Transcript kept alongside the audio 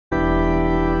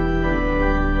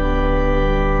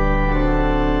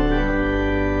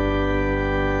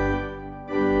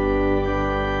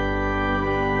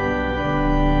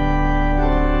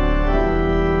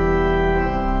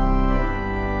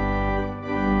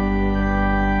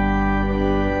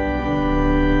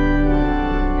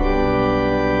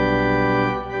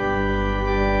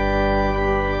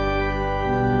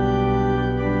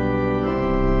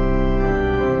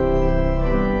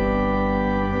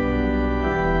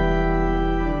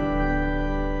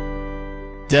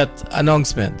Death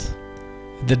announcement.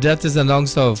 The death is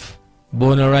announced of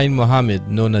Bonarine Mohamed,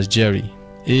 known as Jerry,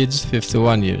 aged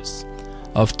 51 years,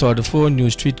 of 34 New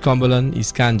Street, Cumberland,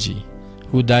 East Kanji,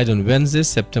 who died on Wednesday,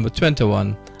 September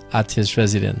 21 at his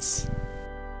residence.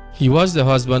 He was the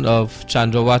husband of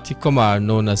Chandrawati Kumar,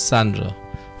 known as Sandra,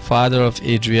 father of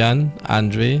Adrian,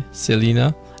 Andre,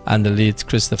 Selina, and the late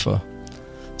Christopher,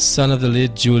 son of the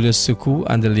late Julius Suku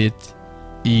and the late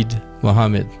Eid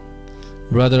Mohammed,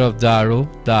 brother of Daro,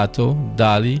 Dato,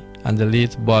 Dali, and the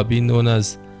late Bobby, known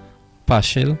as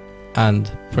Pashil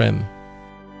and Prem,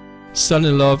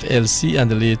 son-in-law of Elsie and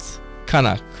the late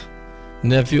Kanak,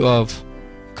 nephew of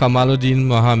Kamaluddin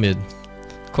Mohammed,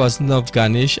 cousin of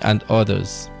Ganesh and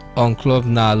others, uncle of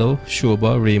Nalo,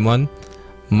 Shoba, Raymond,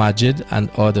 Majid, and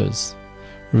others,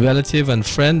 relative and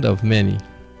friend of many.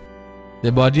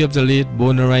 The body of the late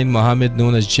Bonarine Mohamed,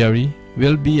 known as Jerry,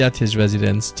 will be at his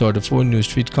residence, 34 New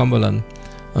Street, Cumberland,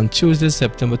 on Tuesday,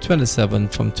 September 27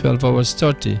 from 12 hours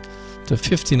 30 to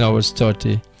 15 hours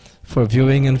 30 for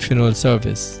viewing and funeral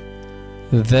service,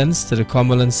 thence to the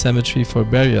Cumberland Cemetery for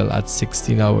burial at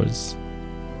 16 hours.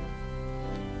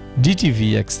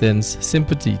 DTV extends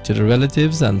sympathy to the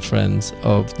relatives and friends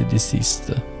of the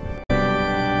deceased.